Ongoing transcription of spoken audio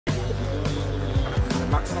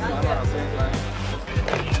Max noch mal einmal sehen gleich.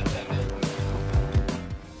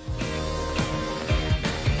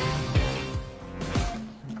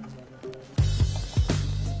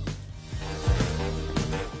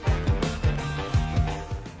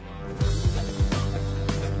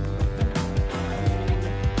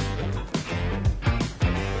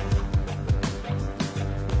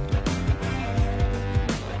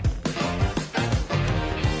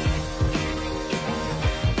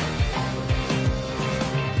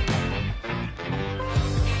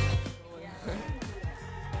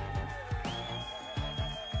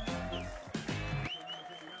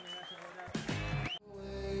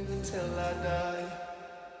 Until I die,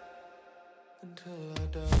 until I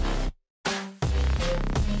die.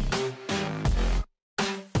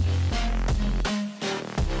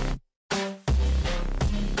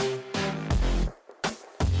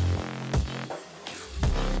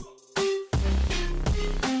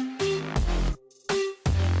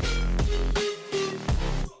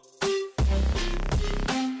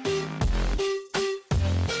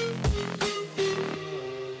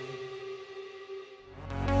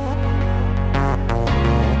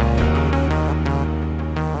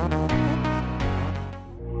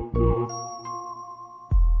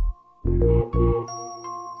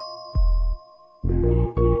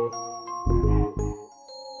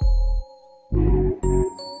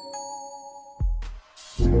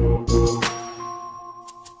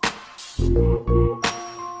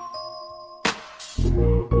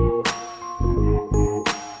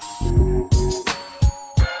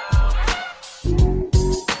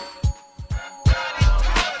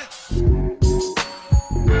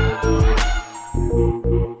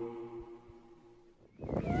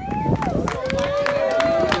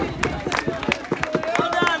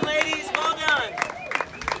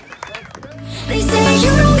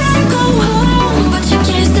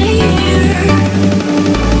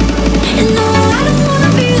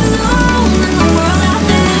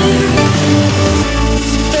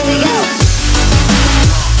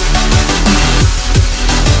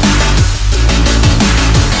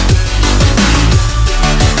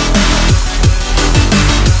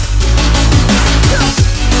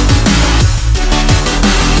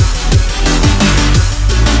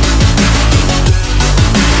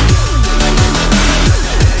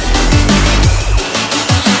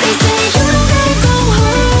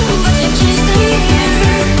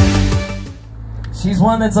 She's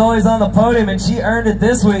one that's always on the podium, and she earned it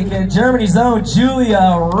this week in Germany's own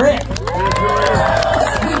Julia Rick.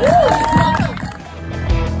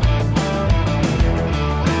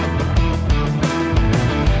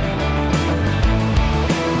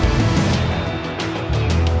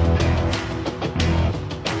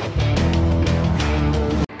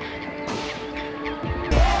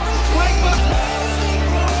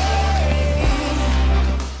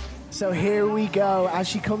 So here we go as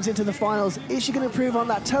she comes into the finals. Is she going to improve on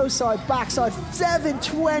that toe side, backside,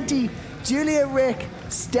 720? Julia Rick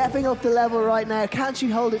stepping up the level right now. Can she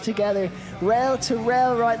hold it together? Rail to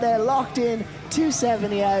rail right there, locked in,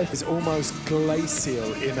 270 out. Is almost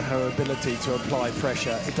glacial in her ability to apply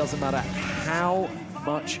pressure. It doesn't matter how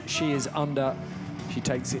much she is under. She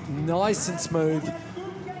takes it nice and smooth.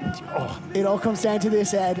 Oh. It all comes down to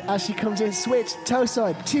this, Ed, as she comes in, switch, toe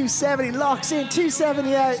side, 270, locks in,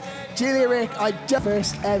 270 out. Julia Rick,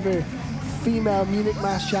 first ever female Munich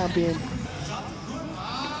Mass champion.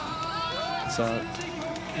 So,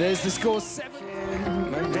 there's the score, 7.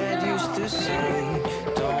 My dad used to say,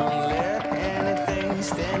 don't let anything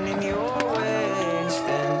stand in your way.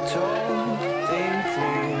 Stand tall, think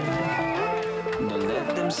clear. Don't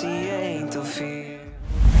let them see hate or fear.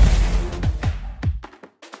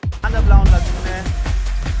 An der blauen Lagune.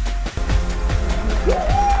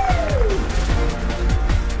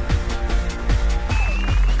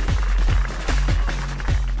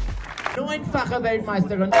 Neunfache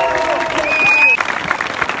Weltmeisterin.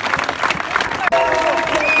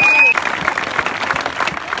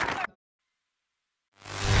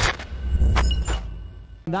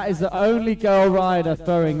 That is the only girl rider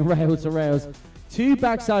throwing rail to rails. 2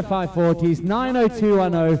 backside 540s,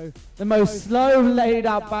 90210, the most slow laid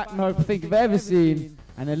out back mobe I think I've ever seen.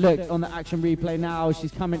 And then look on the action replay now,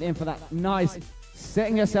 she's coming in for that nice,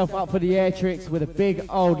 setting herself up for the air tricks with a big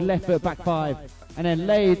old left foot back 5. And then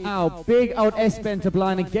laid out, big old S-bend to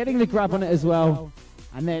blind and getting the grab on it as well.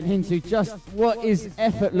 And then into just what is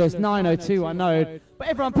effortless 90210. But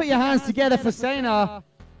everyone put your hands together for Sena.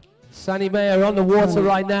 Sunny Mayer on the water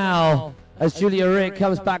right now as Julia Rick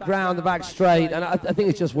comes back round the back straight. And I think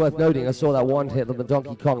it's just worth noting, I saw that one hit on the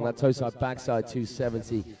Donkey Kong, that toe side backside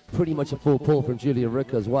 270. Pretty much a full pull from Julia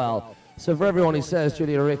Rick as well. So for everyone who says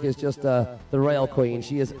Julia Rick is just the rail queen,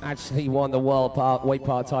 she has actually won the world weight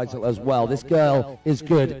part title as well. This girl is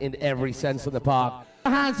good in every sense of the park.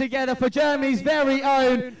 Hands together for Germany's very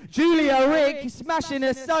own Julia Rick, smashing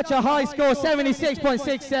at such a high score,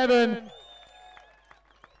 76.67.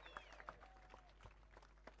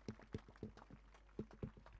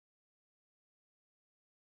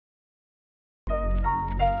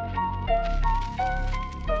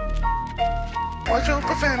 Watch your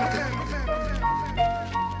profanity.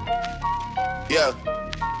 Yeah.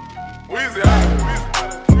 Weezy.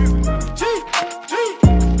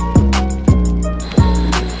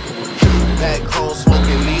 Back home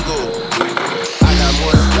smoking legal. I got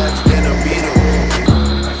more slaps than a Beetle.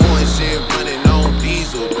 Foreign shit running on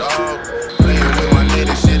diesel, dog. Playing with my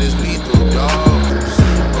nigga, shit is lethal, dog.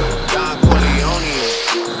 Don Corleone.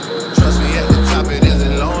 Trust me, at the top it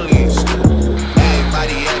isn't lonely.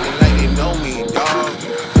 Everybody acting like they know me, dog.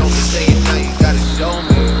 Don't just say it now, you gotta show me.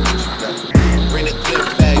 Bring the clip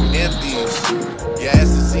back empties. You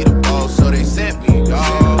asked to see the ball, so they sent me,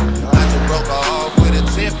 dog. I just broke her off with a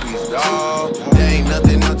 10-piece, dog. There ain't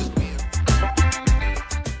nothing, I'll just be.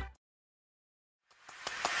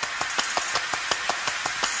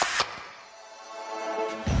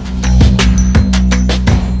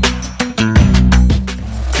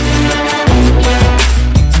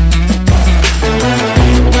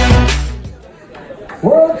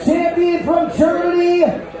 World champion from Germany,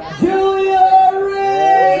 Julia Rick!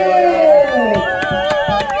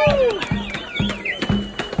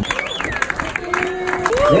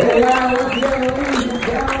 Here we are, once again, ladies and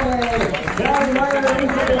gentlemen, down right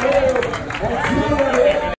underneath the hill, and Julia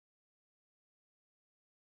Rick.